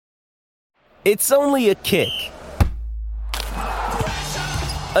It's only a kick,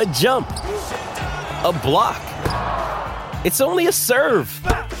 a jump, a block. It's only a serve.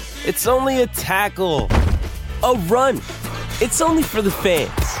 It's only a tackle, a run. It's only for the fans.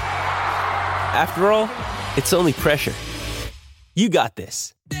 After all, it's only pressure. You got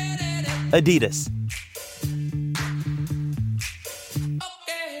this. Adidas.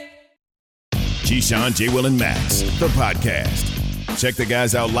 Keyshawn, J. Will, and Max, the podcast. Check the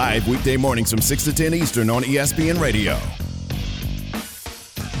guys out live weekday mornings from 6 to 10 Eastern on ESPN Radio.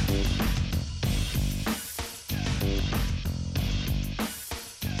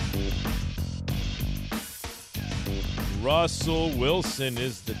 Russell Wilson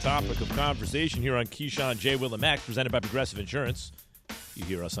is the topic of conversation here on Keyshawn, J. Will, and Max, presented by Progressive Insurance. You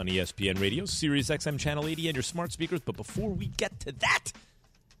hear us on ESPN Radio, Sirius XM Channel 80, and your smart speakers. But before we get to that,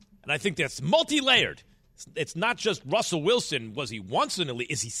 and I think that's multi-layered, it's not just Russell Wilson. Was he once an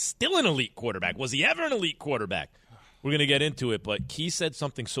elite? Is he still an elite quarterback? Was he ever an elite quarterback? We're going to get into it, but Key said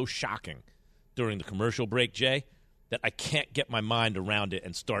something so shocking during the commercial break, Jay, that I can't get my mind around it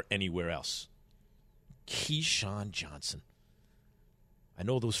and start anywhere else. Keyshawn Johnson. I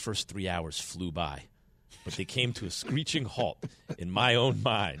know those first 3 hours flew by, but they came to a screeching halt in my own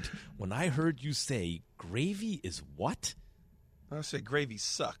mind when I heard you say gravy is what? I said gravy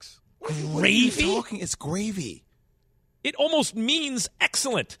sucks. Gravy? What are you talking? It's gravy. It almost means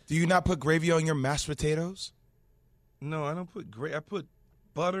excellent. Do you not put gravy on your mashed potatoes? No, I don't put gravy. I put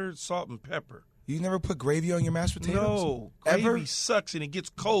butter, salt, and pepper. You never put gravy on your mashed potatoes? No, gravy sucks and it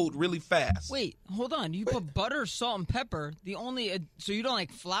gets cold really fast. Wait, hold on. You put butter, salt, and pepper. So you don't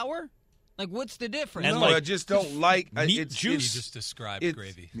like flour? Like, what's the difference? No, like, I just don't like meat juice. You just described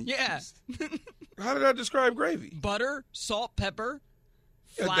gravy. Yeah. How did I describe gravy? Butter, salt, pepper,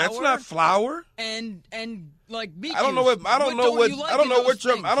 flour. That's not flour. And like meat I don't know juice. what I don't know what like I don't know those what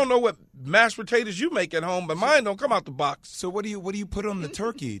things? I don't know what mashed potatoes you make at home, but mine don't come out the box. So what do you put on the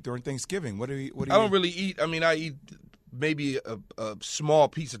turkey during Thanksgiving? I I don't really eat. I mean, I eat maybe a small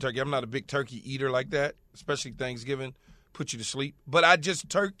piece of turkey. I'm not a big turkey eater like that, especially Thanksgiving. Put you to sleep. But just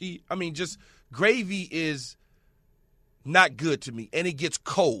gravy is not good to me, and it gets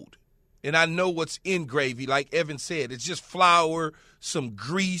cold. And I know what's in gravy, like Evan said. It's just flour, some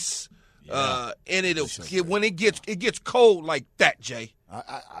grease, and when it gets cold like that, Jay.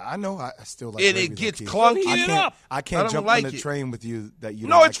 I know. I still like and gravy. it gets though, clunky. I can't jump like on the train with you that you.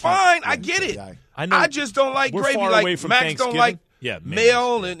 No, don't it's fine. I get it. I know. I just don't like We're gravy. far Like away from Max Thanksgiving. don't like Yeah,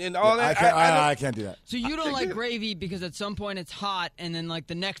 mayo and all that. I can't do that. So you don't like gravy because at some point it's hot and then like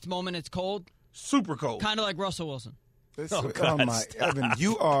the next moment it's cold? Super cold. Kind of like Russell Wilson. God, my Evan,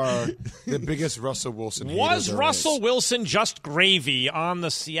 you are the biggest Russell Wilson hater Was there Russell is. Wilson just gravy on the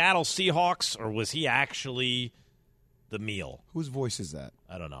Seattle Seahawks, or was he actually the meal? Whose voice is that?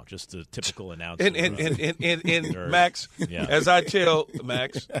 I don't know. Just a typical announcer. And Max, Yeah. as I tell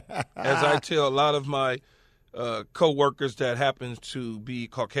a lot of my co-workers that happen to be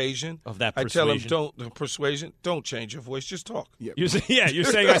Caucasian, Of that I tell them persuasion. don't change your voice, just talk. Yeah. You're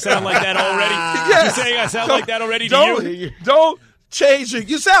saying I sound like that already? Yes. You're saying I sound like that already to you? Don't change it.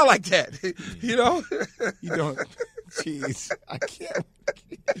 You sound like that. You know? You don't. Jeez, I can't.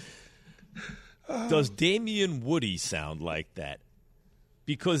 Does Damian Woody sound like that?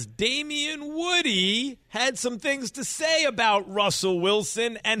 Because Damian Woody had some things to say about Russell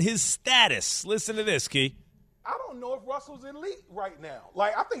Wilson and his status. Listen to this, Key. I don't know if Russell's elite right now.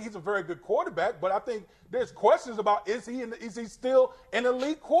 Like, I think he's a very good quarterback, but I think there's questions about is he still an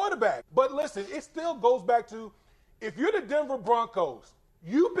elite quarterback? But listen, it still goes back to if you're the Denver Broncos,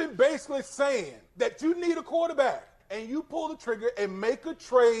 you've been basically saying that you need a quarterback, and you pull the trigger and make a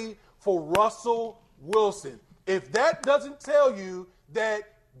trade for Russell Wilson. If that doesn't tell you that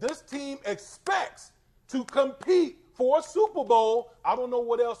this team expects to compete for a Super Bowl, I don't know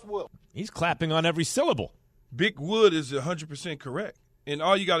what else will. He's clapping on every syllable. Big Wood is 100% correct. And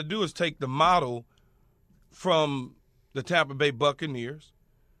all you got to do is take the model from the Tampa Bay Buccaneers.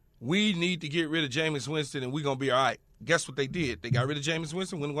 We need to get rid of Jameis Winston, and we're going to be all right. Guess what they did? They got rid of Jameis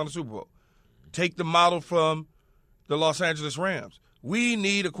Winston, won the Super Bowl. Take the model from the Los Angeles Rams. We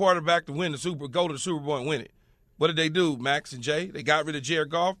need a quarterback to go to the Super Bowl and win it. What did they do, Max and Jay? They got rid of Jared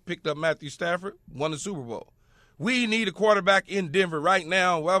Goff, picked up Matthew Stafford, won the Super Bowl. We need a quarterback in Denver right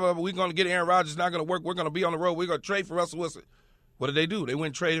now. Well, we're going to get Aaron Rodgers. It's not going to work. We're going to be on the road. We're going to trade for Russell Wilson. What did they do? They went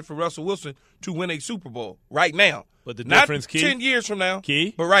and traded for Russell Wilson to win a Super Bowl right now. But the Not difference, Key, 10 years from now,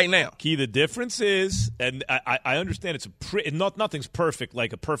 Key, but right now. Key, the difference is, and I understand nothing's perfect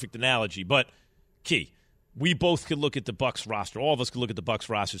like a perfect analogy, but Key, we both could look at the Bucs roster. All of us could look at the Bucs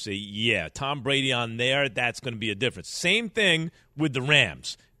roster and say, yeah, Tom Brady on there, that's going to be a difference. Same thing with the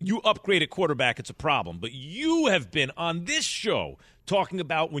Rams. You upgrade at quarterback, it's a problem. But you have been on this show talking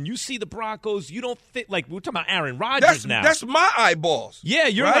about when you see the Broncos, you don't think, like, we're talking about Aaron Rodgers now. That's my eyeballs. Yeah,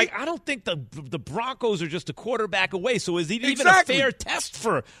 you're right? like, I don't think the Broncos are just a quarterback away. So is it even a fair test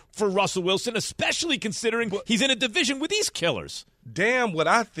for Russell Wilson, especially considering he's in a division with these killers? Damn what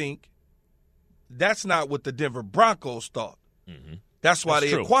I think. That's not what the Denver Broncos thought. Mm-hmm. That's why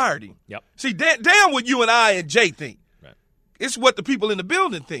they acquired him. Yep. See, damn what you and I and Jay think. Right. It's what the people in the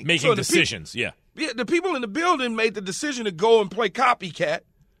building think. Making decisions, Yeah, the people in the building made the decision to go and play copycat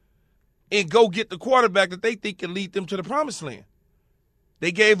and go get the quarterback that they think can lead them to the promised land.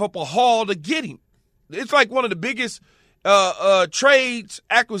 They gave up a haul to get him. It's like one of the biggest trades,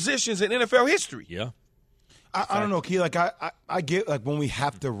 acquisitions in NFL history. Yeah. I don't know, Key. Like I get like when we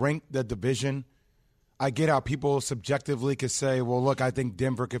have to rank the division, I get how people subjectively could say, well, look, I think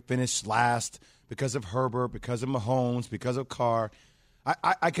Denver could finish last because of Herbert, because of Mahomes, because of Carr.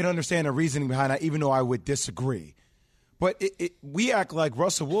 I can understand the reasoning behind that, even though I would disagree. But we act like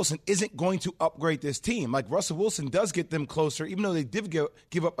Russell Wilson isn't going to upgrade this team. Like Russell Wilson does get them closer, even though they did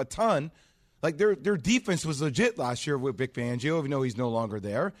give up a ton. Like their defense was legit last year with Vic Fangio, even though he's no longer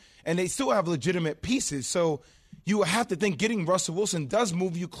there. And they still have legitimate pieces. So you have to think getting Russell Wilson does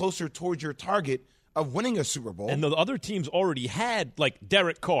move you closer towards your target of winning a Super Bowl. And the other teams already had, like,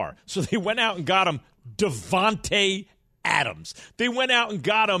 Derek Carr. So they went out and got him Devontae Adams. They went out and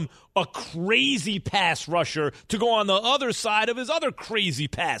got him a crazy pass rusher to go on the other side of his other crazy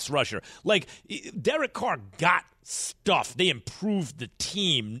pass rusher. Like, Derek Carr got stuff. They improved the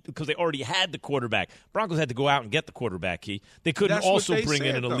team because they already had the quarterback. Broncos had to go out and get the quarterback, Key. They couldn't also bring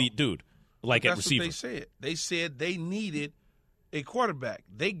in an elite dude like at receiver. That's what they said. They said they needed a quarterback.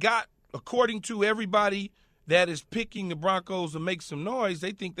 They got, according to everybody that is picking the Broncos to make some noise,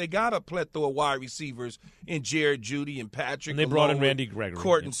 they think they got a plethora of wide receivers in Jared Jeudy and Patrick. And they brought in Randy Gregory.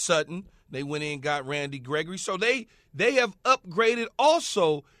 Courtland Sutton. They went in and got Randy Gregory. So they have upgraded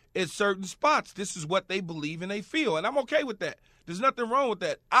also at certain spots. This is what they believe and they feel. And I'm okay with that. There's nothing wrong with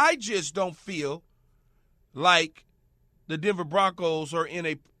that. I just don't feel like the Denver Broncos are in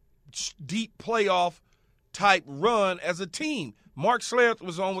a deep playoff type run as a team. Mark Schlereth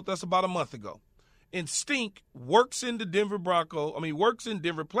was on with us about a month ago. And Stink works in the Denver Broncos. Works in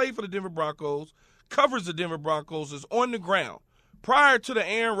Denver, played for the Denver Broncos, covers the Denver Broncos, is on the ground. Prior to the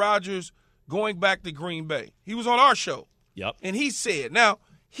Aaron Rodgers going back to Green Bay, he was on our show. Yep. And he said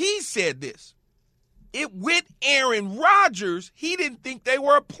this. With Aaron Rodgers, he didn't think they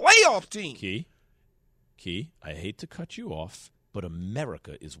were a playoff team. Key, I hate to cut you off, but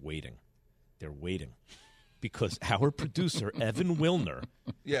America is waiting. They're waiting. Because our producer, Evan Wilner,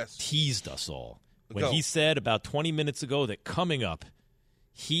 teased us all when he said about 20 minutes ago that coming up,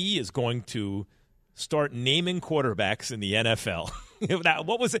 he is going to start naming quarterbacks in the NFL. Now,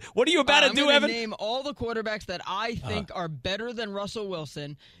 what was it? What are you about to do, Evan? I'm going to name all the quarterbacks that I think are better than Russell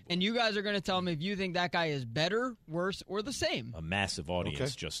Wilson, and you guys are going to tell me if you think that guy is better, worse, or the same. A massive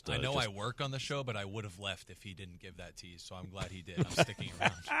audience. I know I work on the show, but I would have left if he didn't give that tease, so I'm glad he did. I'm sticking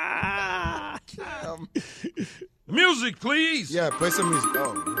around. Music, please. Yeah, play some music.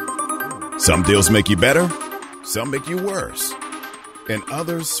 Oh. Some deals make you better, some make you worse. And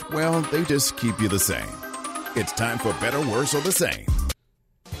others, well, they just keep you the same. It's time for Better, Worse, or the Same.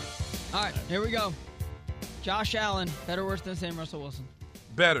 All right, here we go. Josh Allen, better, worse than the same. Russell Wilson.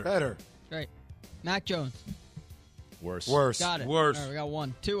 Better. Great. Mac Jones. Worse. Got it. Worse. All right, we got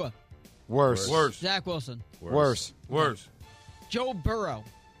one. Tua. Worse. Zach Wilson. Worse. Joe Burrow.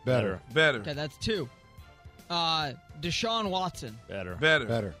 Better. Okay, that's two. Deshaun Watson.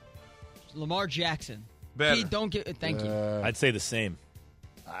 Better. Lamar Jackson. Better. Pete, don't get. Thank you. I'd say the same.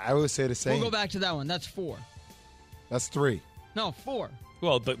 I would say the same. We'll go back to that one. That's four. That's three. No, four.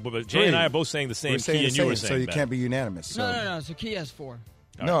 Well, but Jay and I are both saying the same. Key and you were saying so you better. can't be unanimous. So. No. So Key has four.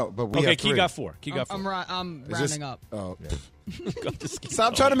 No, but we have Key three. got four. I'm rounding up. Oh.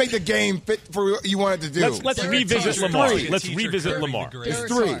 Stop trying to make the game fit for what you want it to do. Let's revisit Lamar. Let's revisit Lamar.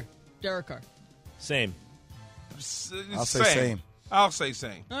 It's three. Derek Carr. Same. I'll say same. I'll say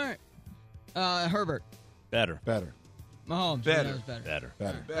same. All right. Herbert. Better. Mahomes. Better.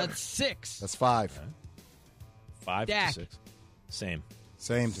 That's six. That's five. 5 Dak. to 6. Same.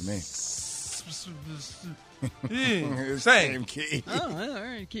 Same to me. Same. Key. Oh, all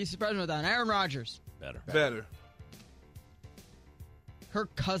right. Key surprised me with that. Aaron Rodgers. Better.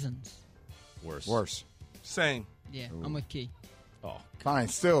 Kirk Cousins. Worse. Same. Yeah, I'm with Key. Oh, Fine.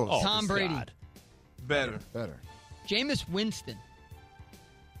 Still. Tom Brady. God. Better. Better. Jameis Winston.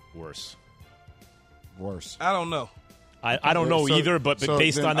 Worse. Worse. I don't know. I don't know either, but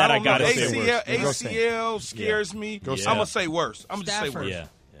based on that, I got to say worse. ACL scares me. I'm going to say worse. I'm going to say worse. Yeah.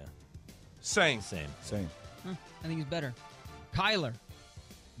 Same. I think he's better. Kyler.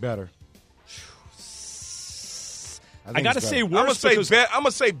 Better. I got to say worse. I'm going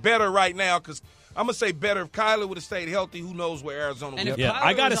to say better right now because I'm going to say better if Kyler would have stayed healthy. Who knows where Arizona would be.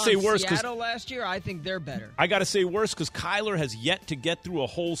 I got to say worse because Seattle last year, I think they're better. I got to say worse because Kyler has yet to get through a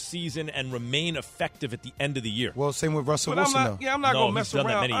whole season and remain effective at the end of the year. Well, same with Russell Wilson, though. Yeah, I'm not going to mess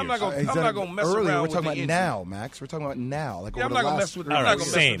around. I'm not going to mess around. We're talking about now, Max. We're talking about now. Like I'm not going to mess with the All right,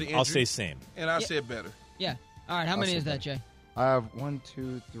 injury. same. I'll say same. And I said better. Yeah. All right, how many is that, Jay? I have 1,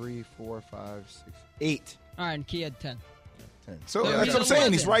 2, 3, 4, 5, 6, 8. All right, and Key had 10. So that's what I'm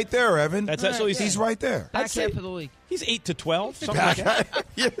saying. He's right there, Evan. He's right there. Back half of the league. He's 8 to 12, something like that.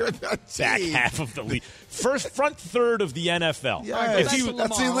 Back half of the league. Front third of the NFL. Yeah, that's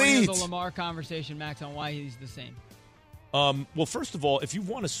elite. the Lamar conversation, Max, on why he's the same. Well, first of all, if you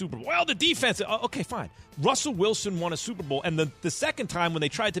won a Super Bowl, well, the defense, okay, fine. Russell Wilson won a Super Bowl, and the second time when they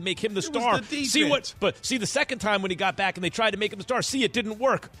tried to make him the star, the second time when he got back and they tried to make him the star, it didn't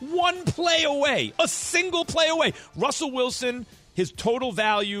work. One play away, a single play away. Russell Wilson, his total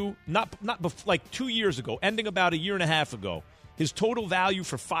value, like 2 years ago, ending about a year and a half ago, his total value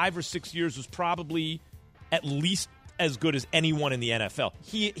for 5 or 6 years was probably at least as good as anyone in the NFL.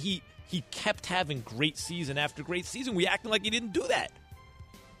 He kept having great season after great season. We acting like he didn't do that.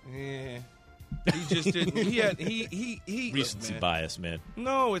 Yeah, he just didn't. He recency bias, man.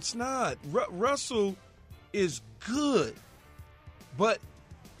 No, it's not. Russell is good, but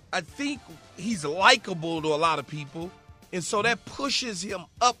I think he's likable to a lot of people, and so that pushes him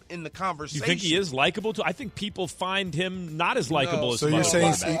up in the conversation. You think he is likable to? I think people find him not as likable as. So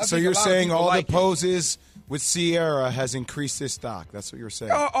you're saying all the poses with Sierra has increased his stock. That's what you're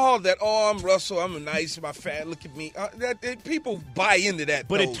saying. All that. Oh, I'm Russell. I'm nice. My fan. Look at me. People buy into that.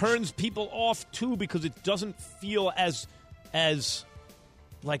 But it turns people off too because it doesn't feel as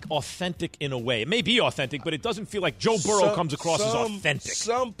like authentic in a way. It may be authentic, but it doesn't feel like Joe Burrow comes across as authentic.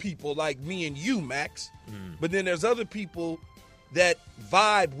 Some people like me and you, Max. But then there's other people that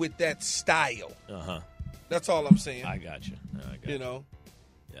vibe with that style. That's all I'm saying. I got you. You know.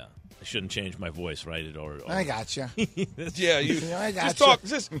 Yeah. I shouldn't change my voice, right? I got you. Yeah, I got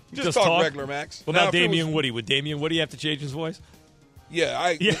just talk regular, Max. Well, now Damian Woody. Would Damian Woody have to change his voice?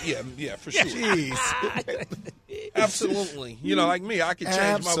 Yeah, for sure. Jeez. Absolutely. You know, like me, I could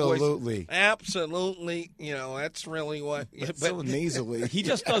change my voice. Absolutely. You know, that's really what. So nasally. He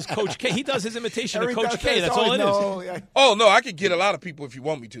just does Coach K. He does his imitation of Coach K. That's all it is. Oh, no, I could get a lot of people if you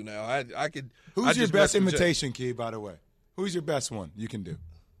want me to now. I could. Who's your best imitation, Key, by the way? Who's your best one you can do?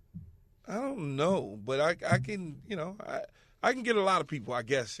 I don't know, but I can, I can get a lot of people, I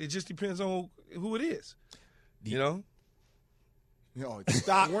guess. It just depends on who it is, you know?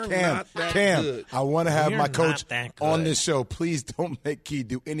 Stop, We're Cam. not that Cam, good. I want to have my coach that good. on this show. Please don't make Key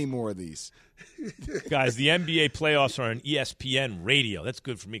do any more of these. Guys, the NBA playoffs are on ESPN Radio. That's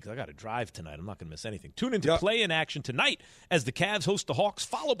good for me because I got to drive tonight. I'm not going to miss anything. Tune into Play in Action tonight as the Cavs host the Hawks,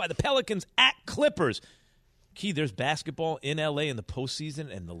 followed by the Pelicans at Clippers. Key, there's basketball in L.A. in the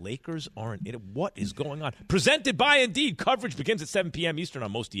postseason, and the Lakers aren't in it. What is going on? Presented by Indeed. Coverage begins at 7 p.m. Eastern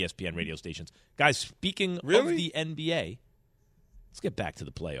on most ESPN radio stations. Guys, speaking of the NBA, let's get back to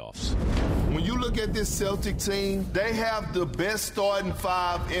the playoffs. When you look at this Celtic team, they have the best starting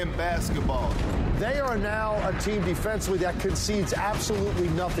five in basketball. They are now a team defensively that concedes absolutely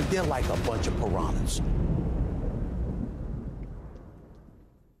nothing. They're like a bunch of piranhas.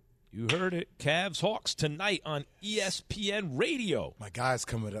 You heard it. Cavs Hawks tonight on ESPN Radio. My guy's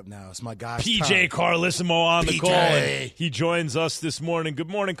coming up now. It's my guy's PJ time. Carlissimo on the call. He joins us this morning. Good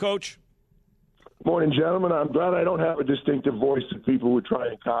morning, Coach. Morning, gentlemen. I'm glad I don't have a distinctive voice that people would try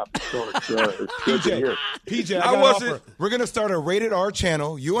and copy. So it's good to hear. PJ, I got an offer. We're going to start a rated R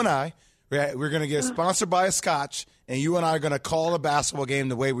channel, you and I. We're going to get sponsored by a scotch, and you and I are going to call a basketball game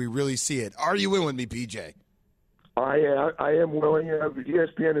the way we really see it. Are you in with me, PJ? I am willing.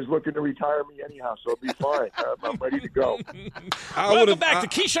 ESPN is looking to retire me anyhow, so it'll be fine. I'm ready to go. Welcome back to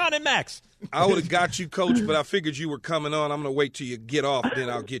Keyshawn and Max. I would have got you, Coach, but I figured you were coming on. I'm going to wait till you get off, then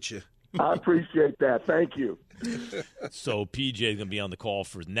I'll get you. I appreciate that. Thank you. So PJ is going to be on the call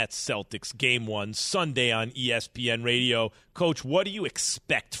for Nets Celtics Game 1 Sunday on ESPN Radio. Coach, what do you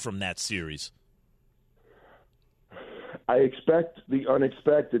expect from that series? I expect the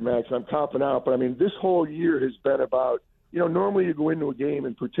unexpected, Max. I'm copping out. But, I mean, this whole year has been about, normally you go into a game,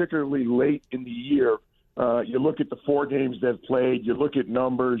 and particularly late in the year, you look at the 4 games they've played, you look at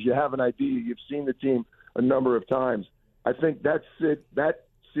numbers, you have an idea, you've seen the team a number of times. I think that's it. That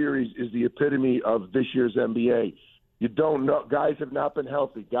series is the epitome of this year's NBA. You don't know. Guys have not been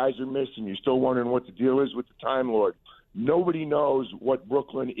healthy. Guys are missing. You're still wondering what the deal is with the Time Lord. Nobody knows what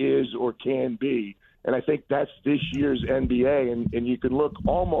Brooklyn is or can be. And I think that's this year's NBA. And you can look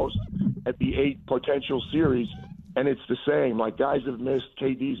almost at the 8 potential series, and it's the same. Like, guys have missed.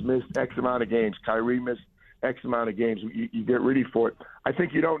 KD's missed X amount of games. Kyrie missed X amount of games. You get ready for it. I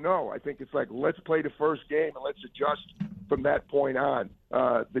think you don't know. I think it's like, let's play the first game and let's adjust from that point on.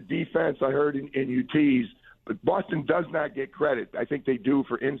 The defense, I heard in UT's, but Boston does not get credit. I think they do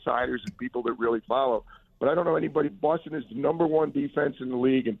for insiders and people that really follow. But I don't know anybody. Boston is the number 1 defense in the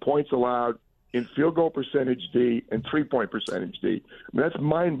league in points allowed, in field goal percentage D, and three-point percentage D. I mean, that's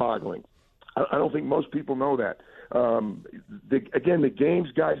mind-boggling. I don't think most people know that. Again, the games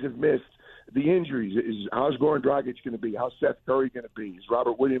guys have missed, the injuries, is how's Goran Dragic going to be? How's Seth Curry going to be? Is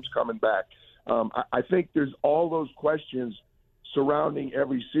Robert Williams coming back? I think there's all those questions surrounding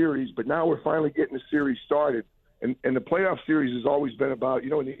every series, but now we're finally getting the series started. And the playoff series has always been about,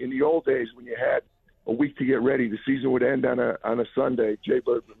 in the old days when you had a week to get ready, the season would end on a Sunday. Jay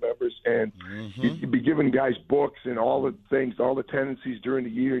Bird remembers, and you'd be giving guys books and all the things, all the tendencies during the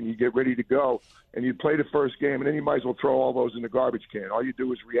year, and you get ready to go, and you'd play the first game, and then you might as well throw all those in the garbage can. All you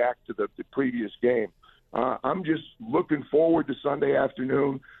do is react to the previous game. I'm just looking forward to Sunday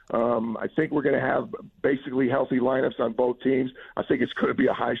afternoon. I think we're going to have basically healthy lineups on both teams. I think it's going to be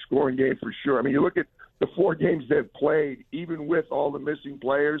a high-scoring game for sure. I mean, you look at the 4 games they've played, even with all the missing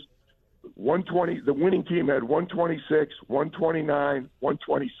players. 120. The winning team had 126, 129,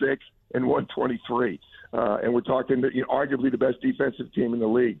 126, and 123. And we're talking, arguably the best defensive team in the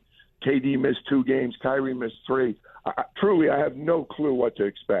league. KD missed 2 games. Kyrie missed 3. Truly, I have no clue what to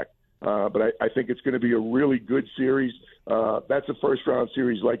expect. But I think it's going to be a really good series. That's a first-round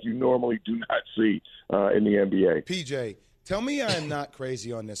series like you normally do not see in the NBA. PJ, tell me I'm not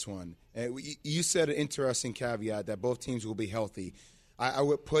crazy on this one. You said an interesting caveat that both teams will be healthy. I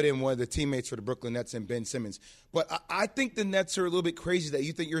would put in one of the teammates for the Brooklyn Nets and Ben Simmons. But I think the Nets are a little bit crazy that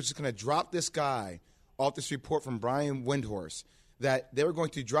you think you're just going to drop this guy off this report from Brian Windhorst, that they're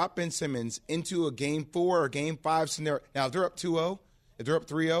going to drop Ben Simmons into a Game 4 or Game 5 scenario. Now, if they're up 2-0, if they're up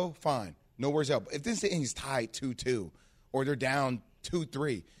 3-0, fine. No worries out. But if this thing's tied 2-2 or they're down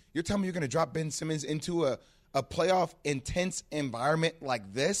 2-3, you're telling me you're going to drop Ben Simmons into a playoff intense environment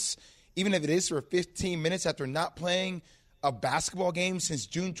like this, even if it is for 15 minutes after not playing a basketball game since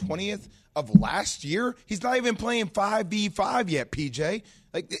June 20th of last year? He's not even playing 5v5 yet, PJ.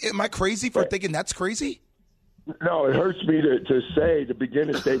 Like, am I crazy for thinking that's crazy? No, it hurts me to begin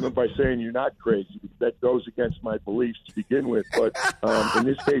a statement by saying you're not crazy. That goes against my beliefs to begin with. But in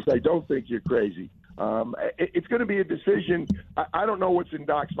this case, I don't think you're crazy. It's going to be a decision. I don't know what's in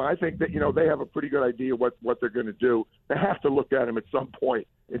Doc's mind. I think that, they have a pretty good idea what they're going to do. They have to look at him at some point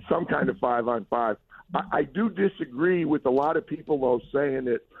in some kind of 5-on-5. I do disagree with a lot of people, though, saying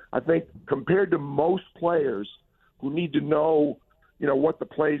that I think compared to most players who need to know, what the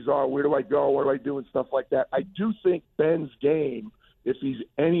plays are, where do I go, what do I do, and stuff like that, I do think Ben's game, if he's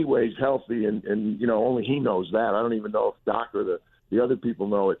anyways healthy, and only he knows that. I don't even know if Doc or the other people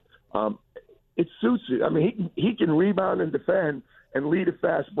know it. It suits it. I mean, he can rebound and defend and lead a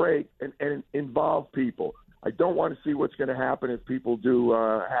fast break and involve people. I don't want to see what's going to happen if people do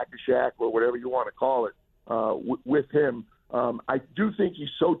hack-a-shack or whatever you want to call it with him. I do think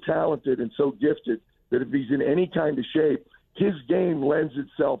he's so talented and so gifted that if he's in any kind of shape, his game lends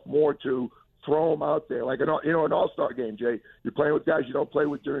itself more to throw him out there. Like, an all-star game, Jay. You're playing with guys you don't play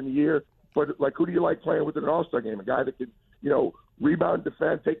with during the year. But, like, who do you like playing with in an all-star game? A guy that can, rebound,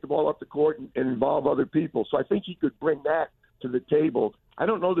 defend, take the ball up the court, and involve other people. So I think he could bring that to the table. I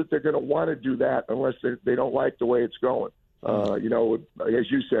don't know that they're going to want to do that unless they don't like the way it's going. As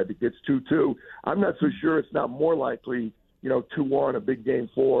you said, it gets 2-2. I'm not so sure it's not more likely, 2-1, a big Game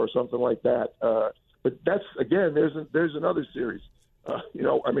 4 or something like that. But that's, again, there's another series.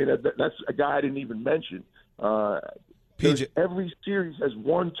 That's a guy I didn't even mention. Every series has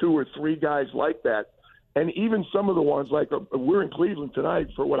 1, 2, or 3 guys like that. And even some of the ones, like we're in Cleveland tonight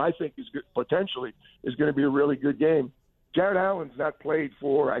for what I think is potentially is going to be a really good game. Jared Allen's not played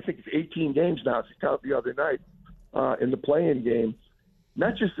for, I think it's 18 games now, if you count the other night in the play-in game.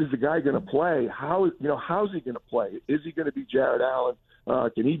 Not just is the guy going to play, how's he going to play? Is he going to be Jared Allen?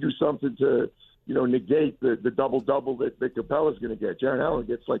 Can he do something to, negate the double-double that Capella's going to get? Jared Allen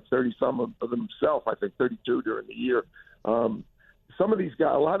gets like 30-some of them himself, I think 32 during the year. Some of these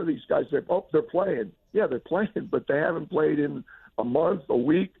guys, a lot of these guys say, oh, they're playing. Yeah, they're playing, but they haven't played in a month, a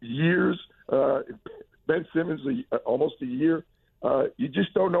week, years. Ben Simmons, almost a year. You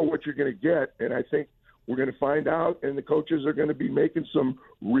just don't know what you're going to get. And I think we're going to find out, and the coaches are going to be making some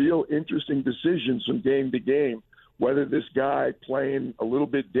real interesting decisions from game to game, whether this guy playing a little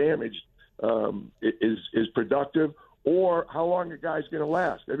bit damaged is productive, or how long a guy's going to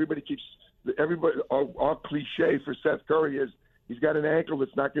last. Our cliche for Seth Curry is he's got an ankle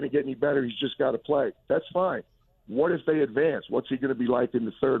that's not going to get any better. He's just got to play. That's fine. What if they advance? What's he going to be like in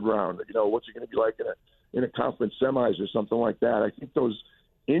the third round? What's he going to be like in a conference semis or something like that? I think those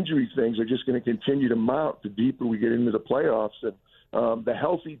injury things are just going to continue to mount the deeper we get into the playoffs. And the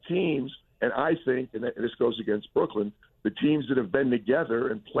healthy teams, and I think, and this goes against Brooklyn, the teams that have been together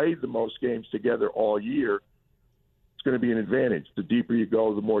and played the most games together all year, it's going to be an advantage. The deeper you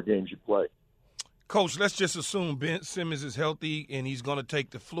go, the more games you play. Coach, let's just assume Ben Simmons is healthy and he's going to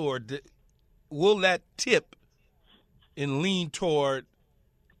take the floor. Will that tip and lean toward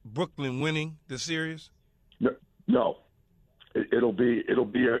Brooklyn winning the series? No. It'll be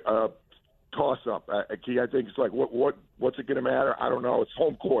a toss-up. Key, I think it's like what's it going to matter? I don't know. It's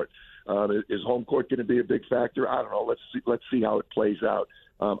home court. Is home court going to be a big factor? I don't know. Let's see how it plays out.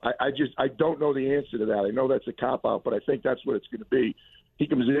 I don't know the answer to that. I know that's a cop-out, but I think that's what it's going to be. He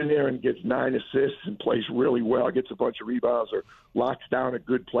comes in there and gets 9 assists and plays really well, gets a bunch of rebounds, or locks down a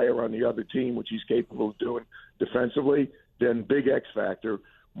good player on the other team, which he's capable of doing defensively, then big X factor.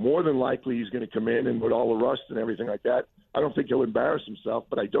 More than likely he's going to come in, and with all the rust and everything like that, I don't think he'll embarrass himself,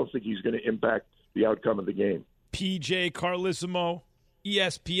 but I don't think he's going to impact the outcome of the game. PJ Carlesimo,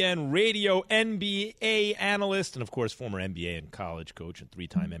 ESPN radio NBA analyst, and, of course, former NBA and college coach and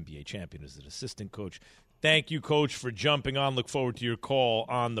 3-time NBA champion as an assistant coach. Thank you, Coach, for jumping on. Look forward to your call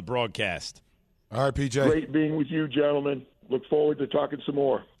on the broadcast. All right, PJ. Great being with you, gentlemen. Look forward to talking some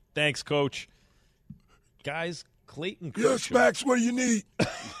more. Thanks, Coach. Guys, Clayton Kershaw. Yes, Max, what do you need?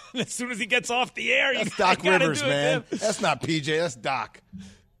 As soon as he gets off the air, that's Doc Rivers, man. That's not PJ. That's Doc.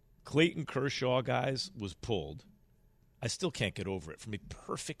 Clayton Kershaw, guys, was pulled. I still can't get over it. From a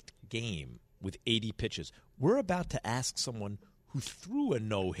perfect game with 80 pitches. We're about to ask someone who threw a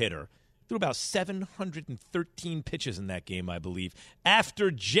no-hitter, threw about 713 pitches in that game, I believe.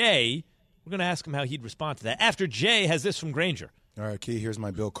 After Jay, we're going to ask him how he'd respond to that. After Jay has this from Granger. All right, Key, here's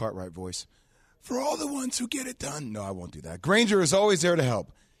my Bill Cartwright voice. For all the ones who get it done. No, I won't do that. Granger is always there to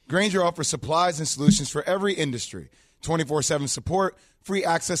help. Granger offers supplies and solutions for every industry. 24/7 support, free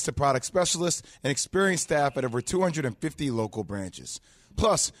access to product specialists, and experienced staff at over 250 local branches.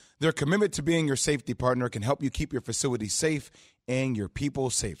 Plus, their commitment to being your safety partner can help you keep your facility safe and your people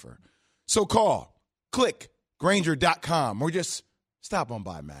safer. So call, click, Granger.com, or just stop on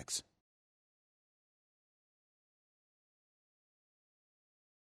by, Max.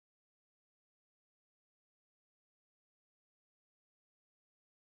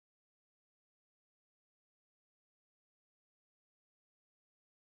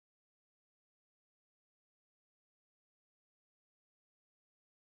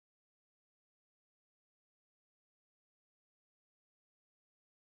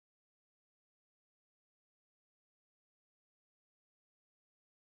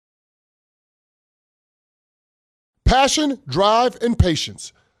 Passion, drive, and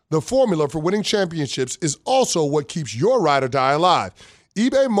patience. The formula for winning championships is also what keeps your ride or die alive.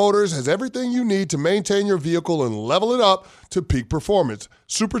 eBay Motors has everything you need to maintain your vehicle and level it up to peak performance.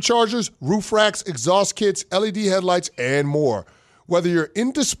 Superchargers, roof racks, exhaust kits, LED headlights, and more. Whether you're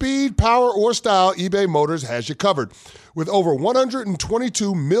into speed, power, or style, eBay Motors has you covered. With over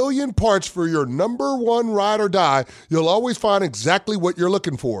 122 million parts for your number one ride or die, you'll always find exactly what you're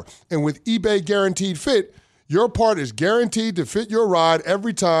looking for. And with eBay Guaranteed Fit, your part is guaranteed to fit your ride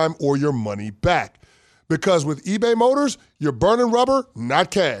every time or your money back. Because with eBay Motors, you're burning rubber, not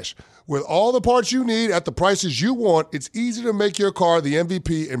cash. With all the parts you need at the prices you want, it's easy to make your car the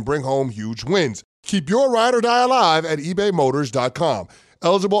MVP and bring home huge wins. Keep your ride or die alive at ebaymotors.com.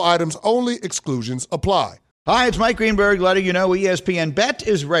 Eligible items only. Exclusions apply. Hi, it's Mike Greenberg letting you know ESPN Bet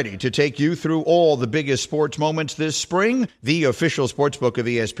is ready to take you through all the biggest sports moments this spring. The official sportsbook of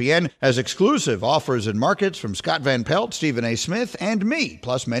ESPN has exclusive offers and markets from Scott Van Pelt, Stephen A. Smith, and me,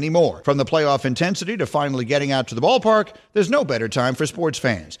 plus many more. From the playoff intensity to finally getting out to the ballpark, there's no better time for sports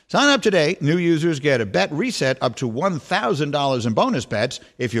fans. Sign up today. New users get a bet reset up to $1,000 in bonus bets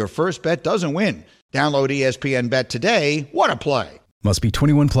if your first bet doesn't win. Download ESPN Bet today. What a play. Must be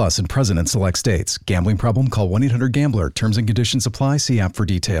 21 plus and present in select states. Gambling problem? Call 1-800-GAMBLER. Terms and conditions apply. See app for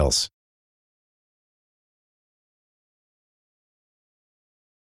details.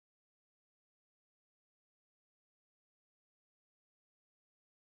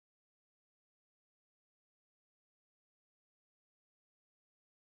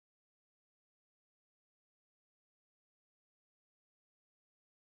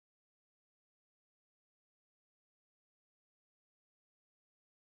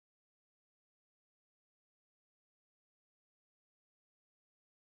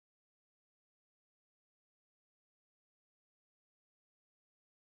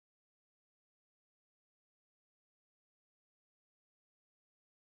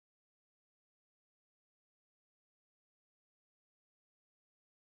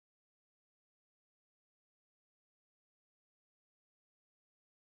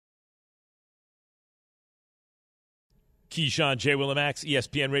 Keyshawn, J. Willimax,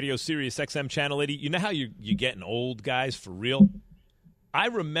 ESPN Radio, Sirius XM Channel 80. You know how you're getting old, guys, for real? I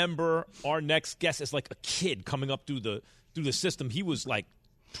remember our next guest as like a kid coming up through the system. He was like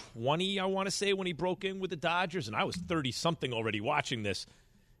 20, I want to say, when he broke in with the Dodgers, and I was 30-something already watching this.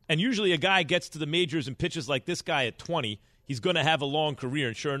 And usually a guy gets to the majors and pitches like this guy at 20. He's going to have a long career,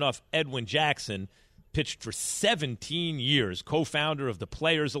 and sure enough, Edwin Jackson pitched for 17 years, co-founder of the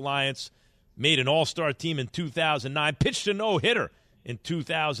Players Alliance, made an all-star team in 2009, pitched a no-hitter in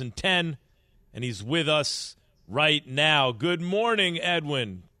 2010, and he's with us right now. Good morning,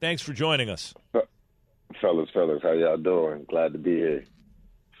 Edwin. Thanks for joining us. Fellas, how y'all doing? Glad to be here.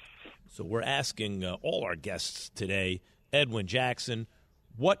 So we're asking all our guests today, Edwin Jackson,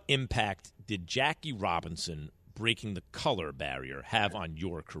 what impact did Jackie Robinson breaking the color barrier have on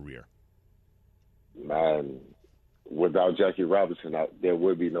your career? Man, without Jackie Robinson, there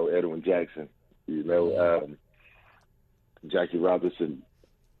would be no Edwin Jackson. You know, Jackie Robinson,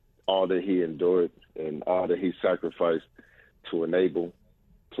 all that he endured and all that he sacrificed to enable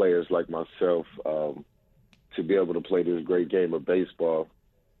players like myself to be able to play this great game of baseball.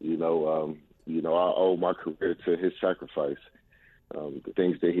 I owe my career to his sacrifice. The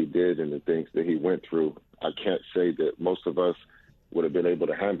things that he did and the things that he went through, I can't say that most of us would have been able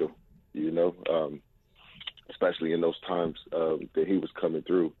to handle, especially in those times that he was coming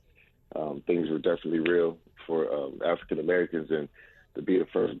through. Things were definitely real for African Americans, and to be the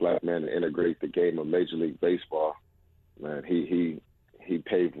first black man to integrate the game of Major League Baseball, man, he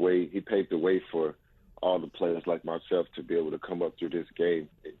paved the way for all the players like myself to be able to come up through this game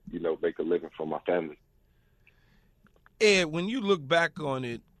and, make a living for my family. Ed, when you look back on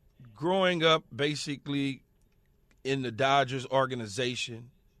it, growing up basically in the Dodgers organization,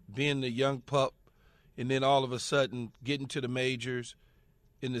 being the young pup, and then all of a sudden getting to the majors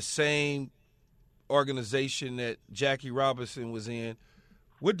in the same organization that Jackie Robinson was in,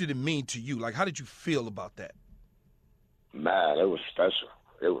 what did it mean to you? Like, how did you feel about that? Man, it was special.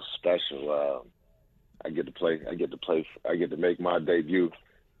 It was special. I get to make my debut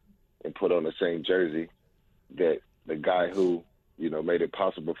and put on the same jersey that the guy who, made it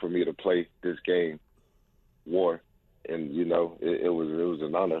possible for me to play this game wore. And, it was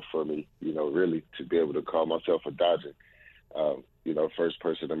an honor for me, really to be able to call myself a Dodger. First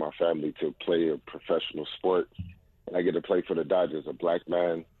person in my family to play a professional sport. And I get to play for the Dodgers, a black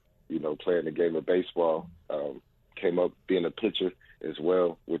man, playing the game of baseball. Came up being a pitcher as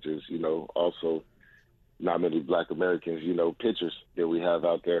well, which is, also not many black Americans, pitchers that we have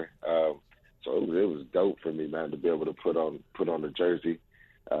out there. So it was dope for me, man, to be able to put on a jersey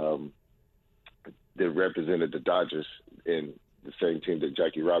that represented the Dodgers in the same team that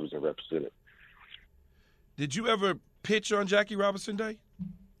Jackie Robinson represented. Did you ever pitch on Jackie Robinson Day?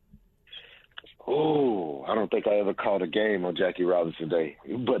 Oh, I don't think I ever called a game on Jackie Robinson Day,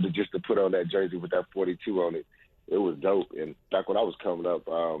 but just to put on that jersey with that 42 on it, it was dope. And back when I was coming up,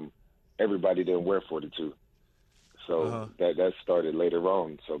 everybody didn't wear 42. So that started later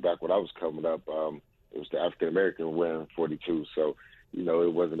on. So back when I was coming up, it was the African American wearing 42. So,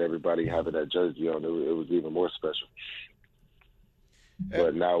 it wasn't everybody having that jersey on. It was even more special.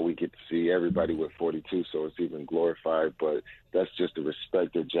 But now we get to see everybody with 42, so it's even glorified. But that's just the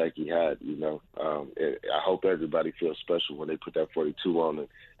respect that Jackie had, I hope everybody feels special when they put that 42 on, and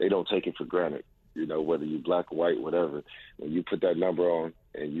they don't take it for granted, whether you're black or white, whatever. When you put that number on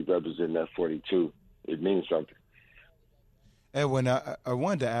and you represent that 42, it means something. Edwin, I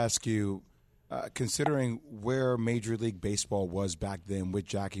wanted to ask you, considering where Major League Baseball was back then with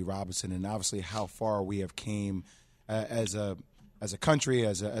Jackie Robinson, and obviously how far we have came as a country,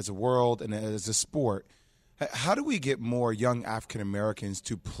 as a world, and as a sport, how do we get more young African Americans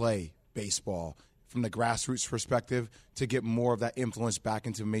to play baseball from the grassroots perspective to get more of that influence back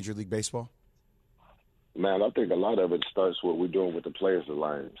into Major League Baseball? Man, I think a lot of it starts what we're doing with the Players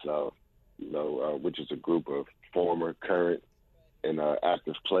Alliance, which is a group of former, current, and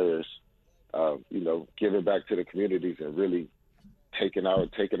active players, giving back to the communities and really taking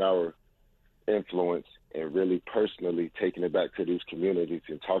our influence and really personally taking it back to these communities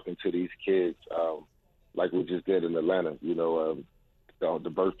and talking to these kids, like we just did in Atlanta. The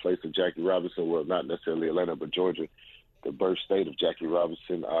birthplace of Jackie Robinson, well, not necessarily Atlanta, but Georgia, the birth state of Jackie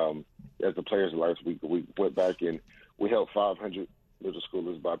Robinson. As the Players Alliance, we went back and we helped 500 middle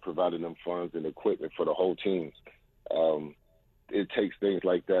schoolers by providing them funds and equipment for the whole teams. It takes things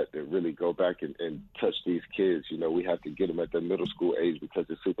like that to really go back and touch these kids. We have to get them at the middle school age because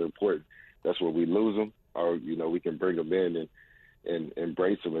it's super important. That's where we lose them, or, we can bring them in and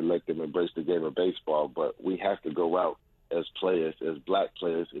embrace them and let them embrace the game of baseball. But we have to go out as players, as black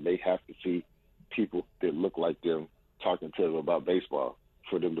players, and they have to see people that look like them talking to them about baseball,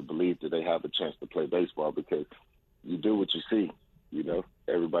 for them to believe that they have a chance to play baseball, because you do what you see. You know,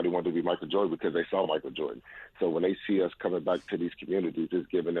 everybody wanted to be Michael Jordan because they saw Michael Jordan. So when they see us coming back to these communities,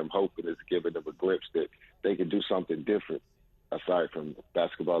 it's giving them hope, and it's giving them a glimpse that they can do something different aside from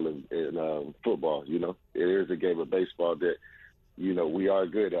basketball and football. You know, it is a game of baseball that, you know, we are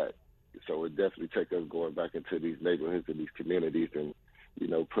good at. So it definitely takes us going back into these neighborhoods and these communities and, you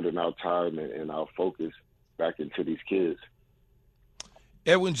know, putting our time and our focus back into these kids.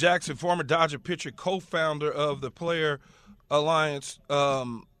 Edwin Jackson, former Dodger pitcher, co-founder of the Player Alliance,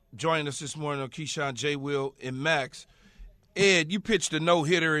 joining us this morning on Keyshawn, J. Will, and Max. Ed, you pitched a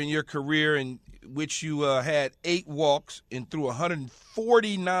no-hitter in your career in which you had 8 walks and threw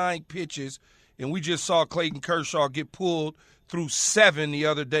 149 pitches, and we just saw Clayton Kershaw get pulled through 7 the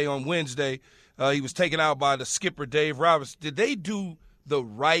other day on Wednesday. He was taken out by the skipper, Dave Roberts. Did they do the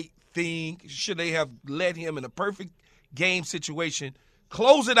right thing? Should they have let him in a perfect game situation,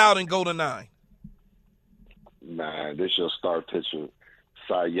 close it out, and go to 9? Nah, this your star pitcher,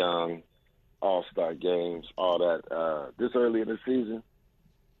 Cy Young, All-Star games, all that. This early in the season,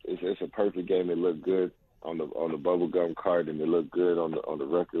 it's a perfect game. It looked good on the bubblegum card, and it looked good on the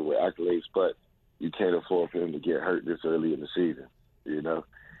record with accolades, but you can't afford for him to get hurt this early in the season. You know,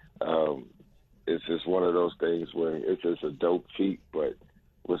 it's just one of those things where it's just a dope feat, but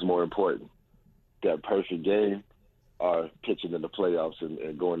what's more important, that perfect game or pitching in the playoffs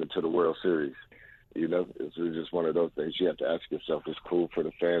and going into the World Series. You know, it's just one of those things you have to ask yourself. It's cool for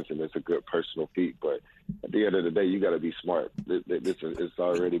the fans, and it's a good personal feat, but at the end of the day, you got to be smart. It's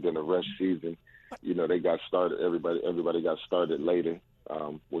already been a rush season. You know, they got started. Everybody got started later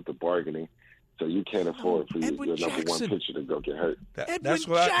with the bargaining. So you can't afford for your number one pitcher to go get hurt. That's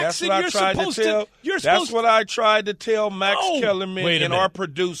what I tried to tell Max Kellerman and our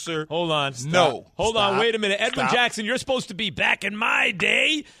producer. Hold on. Wait a minute. Edwin Jackson, you're supposed to be back in my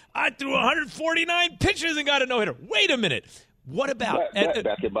day. I threw 149 pitches and got a no-hitter. Wait a minute. What about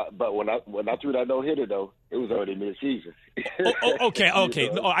but when I threw that no-hitter, though, it was already mid-season.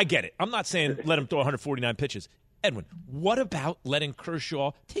 Okay. No, I get it. I'm not saying let him throw 149 pitches. Edwin, what about letting Kershaw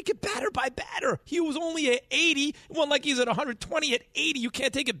take it batter by batter? He was only at 80. It wasn't like he's at 120 at 80. You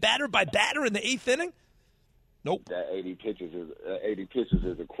can't take it batter by batter in the 8th inning? Nope. That 80 pitches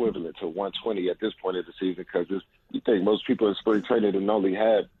is equivalent to 120 at this point of the season, because you think most people in spring training have only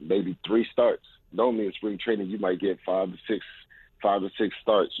had maybe 3 starts. Normally in spring training you might get 5 to 6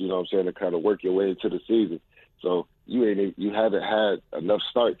 starts, you know what I'm saying, to kind of work your way into the season. So you haven't had enough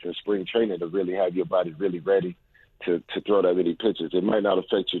starts in spring training to really have your body really ready to throw that many pitches. It might not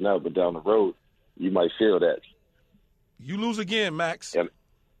affect you now, but down the road, you might feel that. You lose again, Max. And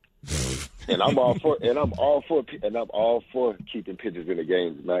I'm all for keeping pitches in the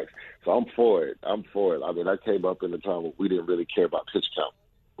games, Max. So I'm for it. I mean, I came up in a time where we didn't really care about pitch count.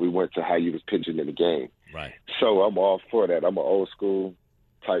 We went to how you was pitching in the game. Right. So I'm all for that. I'm an old school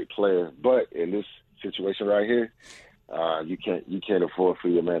type player, but in this situation right here, you can't afford for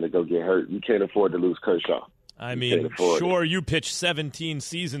your man to go get hurt. You can't afford to lose Kershaw. I mean, sure, you pitched 17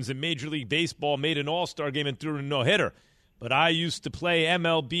 seasons in Major League Baseball, made an All-Star game, and threw a no-hitter. But I used to play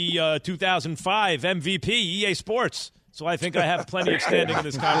MLB 2005 MVP, EA Sports. So I think I have plenty of standing in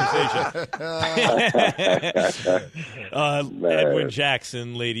this conversation. Edwin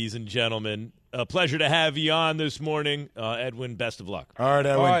Jackson, ladies and gentlemen. A pleasure to have you on this morning. Edwin, best of luck. All right,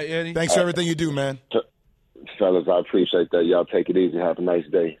 Edwin. All right, Eddie. Thanks for everything you do, man. Fellas, I appreciate that. Y'all take it easy. Have a nice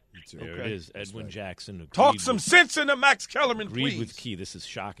day. There it is, Edwin Jackson. Talk some sense into Max Kellerman, agreed please. With Key. This is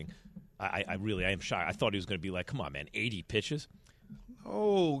shocking. I am shocked. I thought he was going to be like, come on, man, 80 pitches?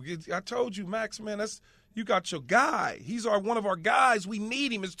 Oh, I told you, Max, man, you got your guy. He's one of our guys. We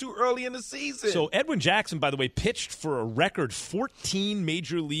need him. It's too early in the season. So Edwin Jackson, by the way, pitched for a record 14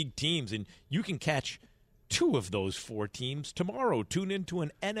 Major League teams, and you can catch 2 of those 4 teams tomorrow. Tune into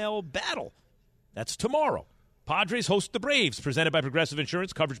an NL battle. That's tomorrow. Padres host the Braves, presented by Progressive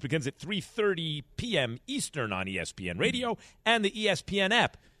Insurance. Coverage begins at 3:30 p.m. Eastern on ESPN Radio and the ESPN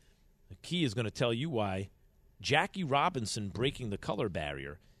app. The Key is going to tell you why Jackie Robinson breaking the color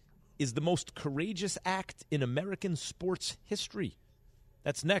barrier is the most courageous act in American sports history.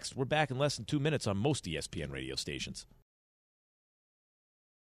 That's next. We're back in less than 2 minutes on most ESPN radio stations.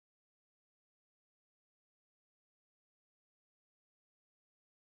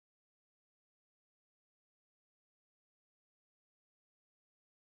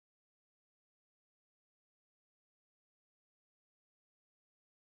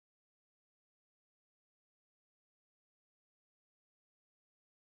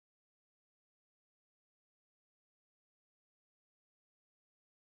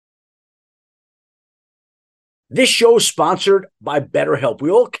 This show is sponsored by BetterHelp. We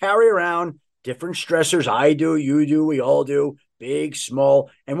all carry around different stressors. I do, you do, we all do, big,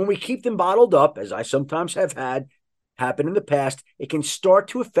 small. And when we keep them bottled up, as I sometimes have had happen in the past, it can start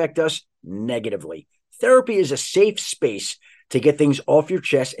to affect us negatively. Therapy is a safe space to get things off your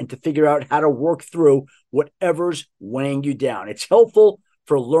chest and to figure out how to work through whatever's weighing you down. It's helpful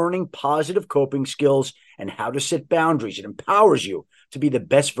for learning positive coping skills and how to set boundaries. It empowers you to be the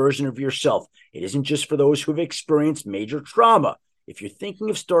best version of yourself. It isn't just for those who've experienced major trauma. If you're thinking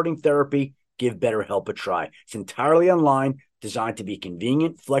of starting therapy, give BetterHelp a try. It's entirely online, designed to be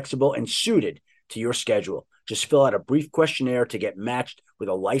convenient, flexible, and suited to your schedule. Just fill out a brief questionnaire to get matched with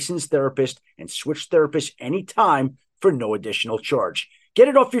a licensed therapist and switch therapists anytime for no additional charge. Get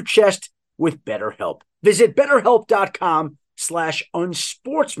it off your chest with BetterHelp. Visit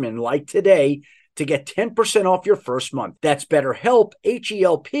BetterHelp.com/unsportsmanlike today to get 10% off your first month. That's BetterHelp,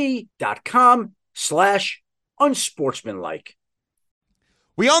 HELP.com/unsportsmanlike.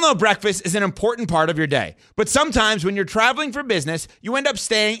 We all know breakfast is an important part of your day, but sometimes when you're traveling for business, you end up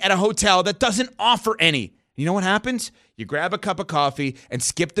staying at a hotel that doesn't offer any. You know what happens? You grab a cup of coffee and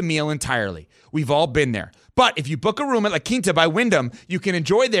skip the meal entirely. We've all been there. But if you book a room at La Quinta by Wyndham, you can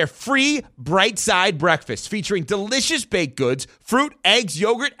enjoy their free Bright Side breakfast featuring delicious baked goods, fruit, eggs,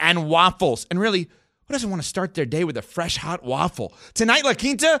 yogurt, and waffles. And really, who doesn't want to start their day with a fresh, hot waffle? Tonight, La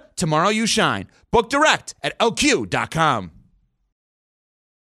Quinta, tomorrow you shine. Book direct at LQ.com.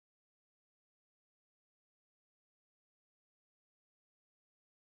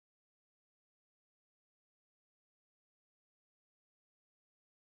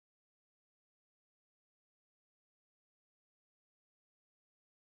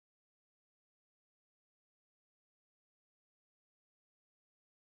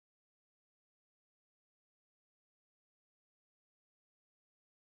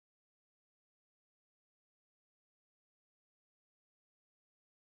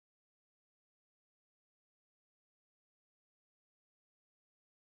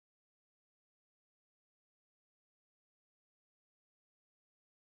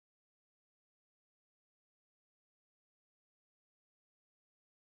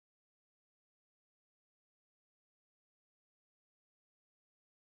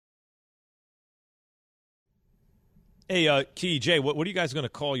 Hey, Key, Jay, what are you guys going to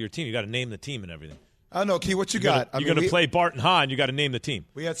call your team? You got to name the team and everything. I don't know, Key. What you got? You're going to play Bart and Han. You got to name the team.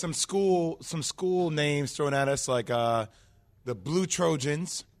 We had some school names thrown at us, like the Blue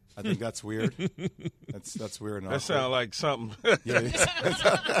Trojans. I think that's weird. That's weird. That sounds like something. Yeah,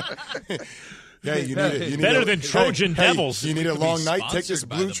 you need better than Trojan Devils. You need a long night. Take this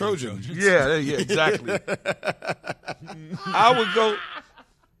Blue Trojan. Yeah, exactly. I would go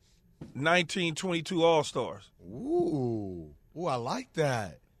 1922 All-Stars. Ooh, I like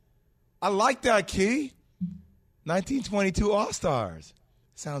that. I like that, Key. 1922 All-Stars.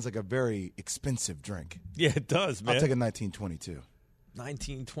 Sounds like a very expensive drink. Yeah, it does, man. I'll take a 1922.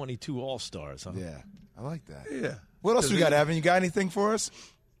 1922 All-Stars, huh? Yeah, I like that. Yeah. What else we got, Evan? You got anything for us?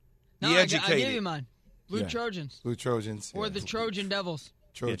 No, I gave you mine. Blue Trojans. Blue Trojans. Or the Trojan Devils.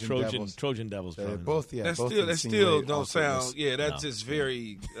 Trojan Devils. Both, yeah. That still don't sound. Yeah, that's just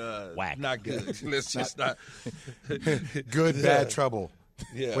very whack. Not good. Let's just not. Good, bad trouble.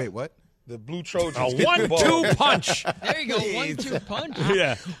 Yeah. Wait, what? The Blue Trojans. A 1-2 punch. There you go, 1-2 punch.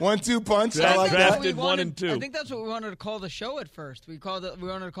 Yeah, 1-2 punch. I like that. Drafted 1 and 2. I think that's what we wanted to call the show at first. We wanted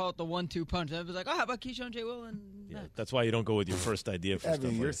to call it the 1-2 punch. And it was like, how about Keyshawn, J. Will, and that's why you don't go with your first idea for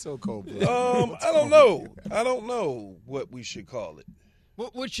Evan, stuff. You're so cold-blooded. I don't know. I don't know what we should call it.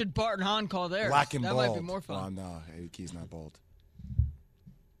 What should Bart and Han call theirs? Black and that bald. Might be more fun. Oh, no. Key's not bald.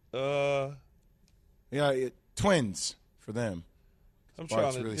 Twins for them. I'm Bart's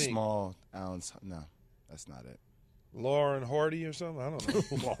trying to really think. Small. Alan's no, that's not it. Lauren Hardy or something? I don't know.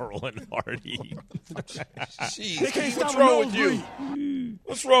 Laurel and Hardy. Jeez, what's wrong with you?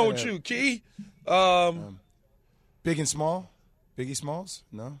 What's wrong with you, Key? Big and Small? Biggie Smalls?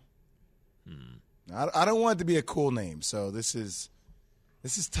 No. I don't want it to be a cool name, so this is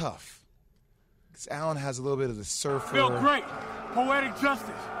tough. Because Alan has a little bit of the surfer. Feel great. Poetic justice.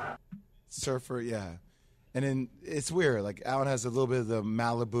 Surfer, yeah. And then it's weird. Like, Alan has a little bit of the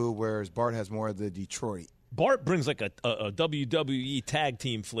Malibu, whereas Bart has more of the Detroit. Bart brings like a WWE tag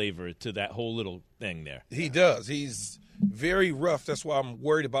team flavor to that whole little thing there. He does. He's very rough. That's why I'm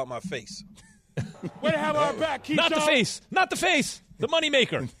worried about my face. Way to have our back, Keyshawn. Not the face. Not the face. The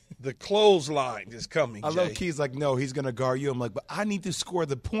moneymaker. The clothesline is coming, I Jay. love Key's like, no, he's going to guard you. I'm like, but I need to score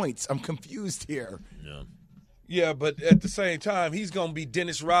the points. I'm confused here. Yeah. Yeah, but at the same time, he's going to be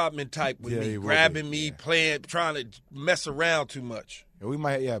Dennis Rodman type with me, grabbing me, playing, trying to mess around too much.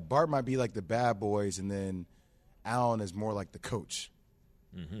 Bart might be like the bad boys, and then Allen is more like the coach.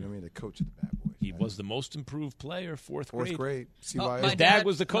 Mm-hmm. You know what I mean? The coach of the Bad Boys. He was the most improved player, fourth grade. CYA. His dad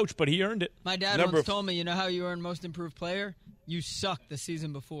was the coach, but he earned it. My dad once told me, you know how you earn most improved player? You sucked the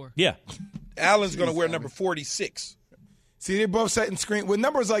season before. Yeah. Allen's going to wear number 46. See, they both setting screen. With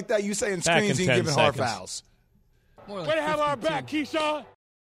numbers like that, you saying Back screens in and 10 giving hard seconds. fouls. More Way like to have our 52. back, Keyshawn.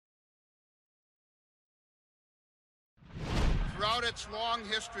 Throughout its long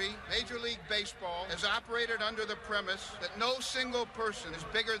history, Major League Baseball has operated under the premise that no single person is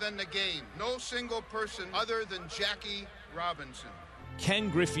bigger than the game. No single person other than Jackie Robinson. Ken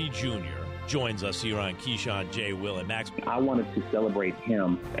Griffey Jr. joins us here on Keyshawn, J. Will, and Max. I wanted to celebrate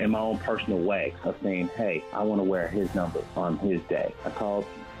him in my own personal way of saying, hey, I want to wear his number on his day. I called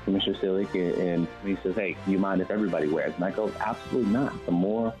Mr. Silic and he says, hey, do you mind if everybody wears? And I go, absolutely not. The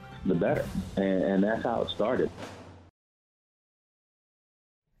more, the better. And that's how it started.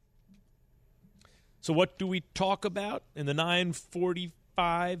 So what do we talk about in the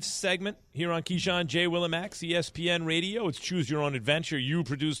 9:45 segment here on Keyshawn, J. Will, and Max, ESPN Radio? It's Choose Your Own Adventure. You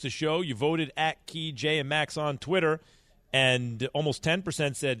produced the show. You voted at Key, J, and Max on Twitter. And almost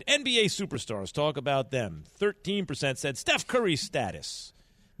 10% said NBA superstars. Talk about them. 13% said Steph Curry's status.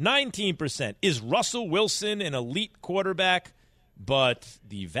 19% is Russell Wilson an elite quarterback? But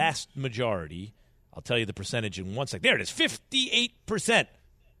the vast majority, I'll tell you the percentage in 1 second. There it is, 58%.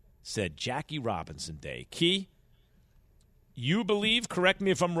 Said Jackie Robinson Day. Key, you believe, correct me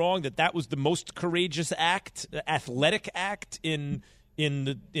if I'm wrong, that was the most courageous act, athletic act in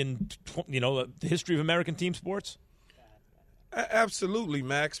the history of American team sports? Absolutely,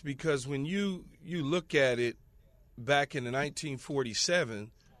 Max, because when you look at it back in the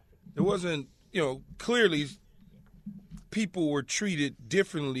 1947, there wasn't, clearly people were treated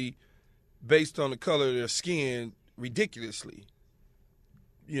differently based on the color of their skin ridiculously.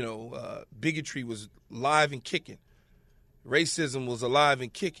 Bigotry was alive and kicking. Racism was alive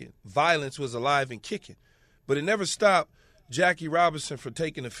and kicking. Violence was alive and kicking. But it never stopped Jackie Robinson from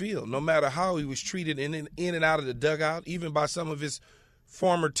taking the field, no matter how he was treated in and out of the dugout, even by some of his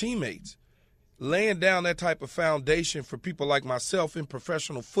former teammates. Laying down that type of foundation for people like myself in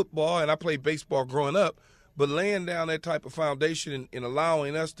professional football, and I played baseball growing up, but laying down that type of foundation and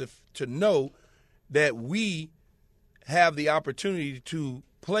allowing us to know that we have the opportunity to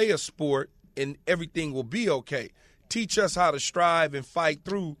play a sport and everything will be okay. Teach us how to strive and fight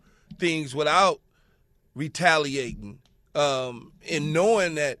through things without retaliating, and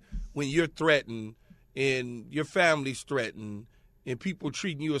knowing that when you're threatened and your family's threatened and people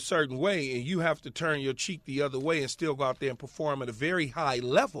treating you a certain way and you have to turn your cheek the other way and still go out there and perform at a very high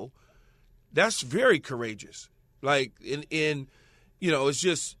level, that's very courageous. I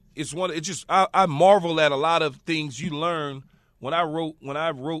marvel at a lot of things you learn. When I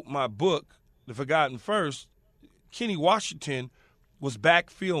wrote my book, The Forgotten First, Kenny Washington was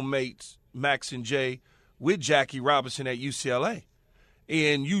backfield mates, Max and Jay, with Jackie Robinson at UCLA.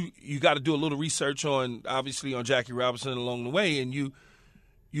 And you got to do a little research on Jackie Robinson along the way, and you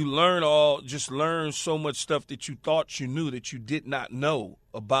learn so much stuff that you thought you knew that you did not know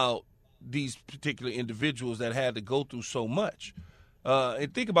about these particular individuals that had to go through so much.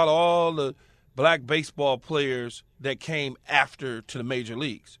 And think about all the black baseball players that came after to the major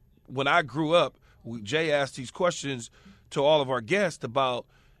leagues. When I grew up, Jay asked these questions to all of our guests about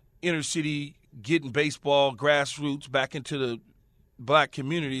inner city getting baseball grassroots back into the black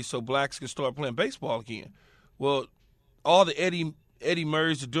community so blacks can start playing baseball again. Well, all the Eddie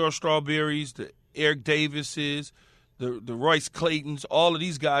Murrays, the Darryl Strawberries, the Eric Davises, the Royce Claytons, all of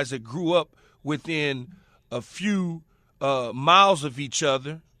these guys that grew up within a few miles of each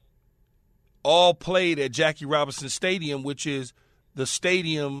other, all played at Jackie Robinson Stadium, which is the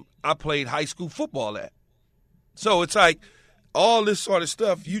stadium I played high school football at. So it's like all this sort of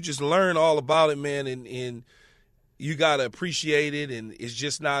stuff, you just learn all about it, man, and you got to appreciate it, and it's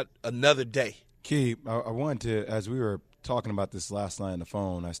just not another day. Key, I wanted to, as we were talking about this last night on the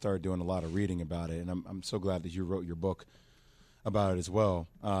phone, I started doing a lot of reading about it, and I'm so glad that you wrote your book about it as well.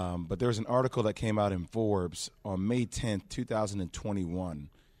 But there was an article that came out in Forbes on May 10th, 2021,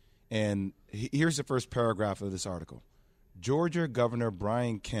 and here's the first paragraph of this article. Georgia Governor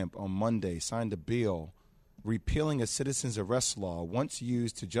Brian Kemp on Monday signed a bill repealing a citizen's arrest law once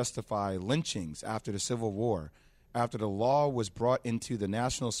used to justify lynchings after the Civil War, after the law was brought into the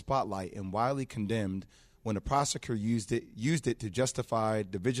national spotlight and widely condemned when a prosecutor used it to justify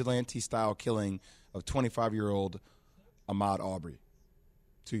the vigilante-style killing of 25-year-old Ahmaud Arbery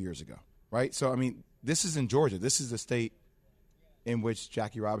 2 years ago, right? So, I mean, this is in Georgia. This is the state in which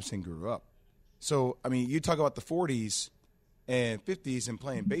Jackie Robinson grew up. So, I mean, you talk about the 40s and 50s and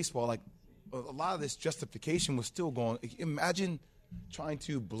playing baseball, like a lot of this justification was still going. Imagine trying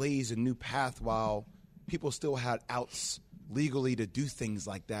to blaze a new path while people still had outs legally to do things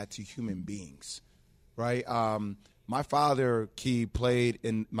like that to human beings, right? My father,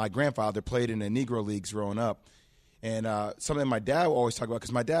 my grandfather played in the Negro Leagues growing up. And something my dad would always talk about,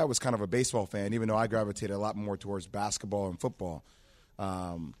 because my dad was kind of a baseball fan, even though I gravitated a lot more towards basketball and football,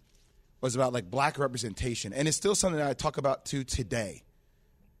 was about like black representation. And it's still something that I talk about to today.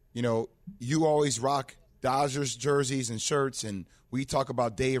 You know, you always rock Dodgers jerseys and shirts, and we talk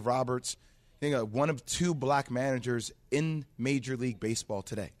about Dave Roberts. I think one of 2 black managers in Major League Baseball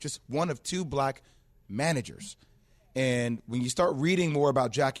today. Just one of 2 black managers. And when you start reading more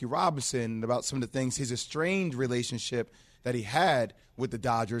about Jackie Robinson, about some of the things, his estranged relationship that he had with the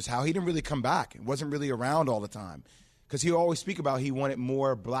Dodgers, how he didn't really come back and wasn't really around all the time. Because he always speak about he wanted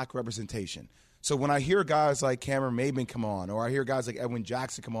more black representation. So when I hear guys like Cameron Maben come on, or I hear guys like Edwin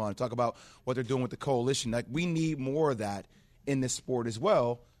Jackson come on and talk about what they're doing with the coalition, like we need more of that in this sport as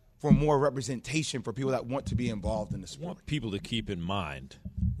well, for more representation for people that want to be involved in the sport. I want people to keep in mind,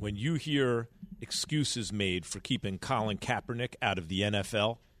 when you hear excuses made for keeping Colin Kaepernick out of the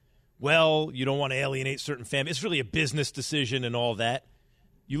NFL, well, you don't want to alienate certain families. It's really a business decision and all that.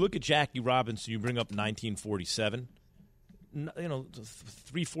 You look at Jackie Robinson, you bring up 1947.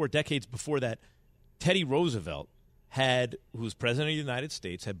 3-4 decades before that, Teddy Roosevelt who was president of the United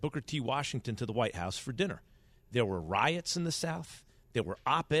States, had Booker T. Washington to the White House for dinner. There were riots in the South. There were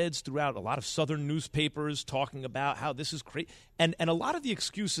op-eds throughout a lot of Southern newspapers talking about how this is crazy. And a lot of the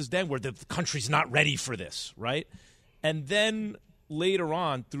excuses then were that the country's not ready for this, right? And then later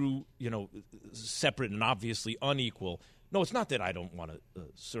on, through, separate and obviously unequal, no, it's not that I don't want to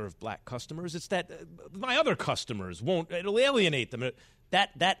serve black customers. It's that my other customers won't. It'll alienate them.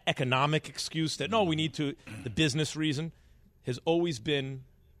 That economic excuse that, no, we need to, the business reason, has always been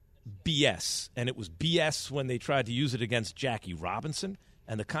BS. And it was BS when they tried to use it against Jackie Robinson.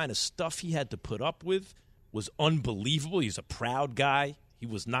 And the kind of stuff he had to put up with was unbelievable. He's a proud guy. He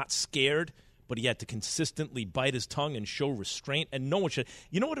was not scared, but he had to consistently bite his tongue and show restraint. And no one should.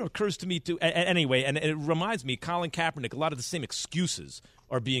 You know what occurs to me, too? Anyway, and it reminds me, Colin Kaepernick, a lot of the same excuses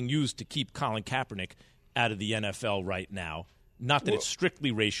are being used to keep Colin Kaepernick out of the NFL right now. Not that it's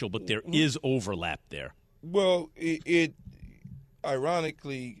strictly racial, but there is overlap there. Well, it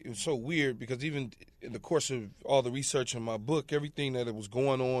ironically, it was so weird because even in the course of all the research in my book, everything that was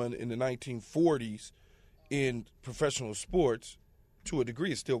going on in the 1940s in professional sports, to a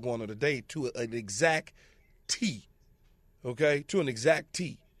degree, is still going on today to an exact T. Okay, to an exact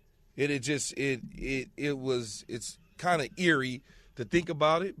T. It's kind of eerie to think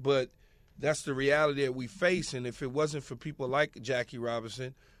about it, but that's the reality that we face. And if it wasn't for people like Jackie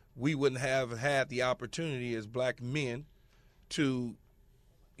Robinson, we wouldn't have had the opportunity as black men to,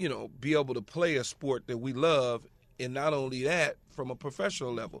 be able to play a sport that we love, and not only that, from a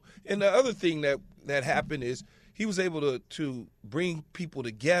professional level. And the other thing that happened is he was able to bring people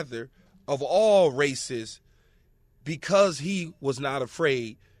together of all races because he was not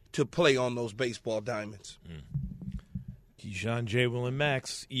afraid to play on those baseball diamonds. Keyshawn, J. Will, and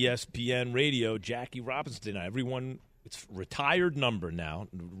Max, ESPN Radio, Jackie Robinson. Everyone, it's retired number now.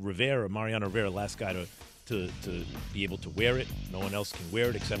 Mariano Rivera, last guy to be able to wear it. No one else can wear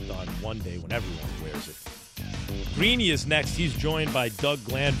it except on one day when everyone wears it. Greeny is next. He's joined by Doug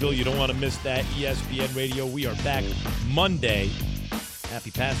Glanville. You don't want to miss that. ESPN Radio. We are back Monday.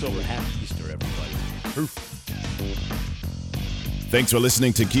 Happy Passover. Happy Easter, everybody. Thanks for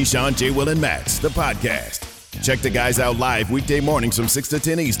listening to Keyshawn, J. Will, and Max, the podcast. Check the guys out live weekday mornings from 6 to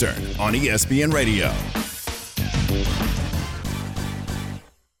 10 Eastern on ESPN Radio.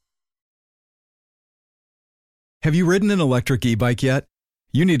 Have you ridden an electric e-bike yet?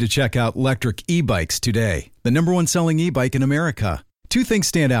 You need to check out Lectric E-Bikes today, the #1 selling e-bike in America. Two things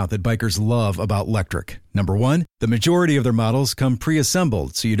stand out that bikers love about Lectric. Number one, the majority of their models come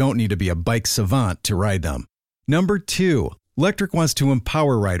pre-assembled, so you don't need to be a bike savant to ride them. Number two, Lectric wants to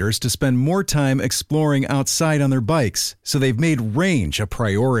empower riders to spend more time exploring outside on their bikes, so they've made range a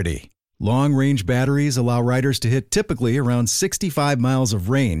priority. Long-range batteries allow riders to hit typically around 65 miles of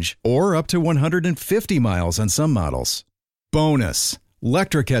range, or up to 150 miles on some models. Bonus,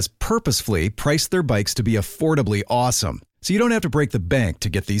 Lectric has purposefully priced their bikes to be affordably awesome, so you don't have to break the bank to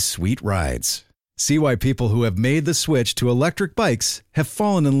get these sweet rides. See why people who have made the switch to electric bikes have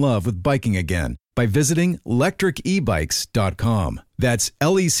fallen in love with biking again by visiting lectricebikes.com. That's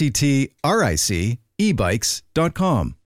LECTRIC ebikes.com.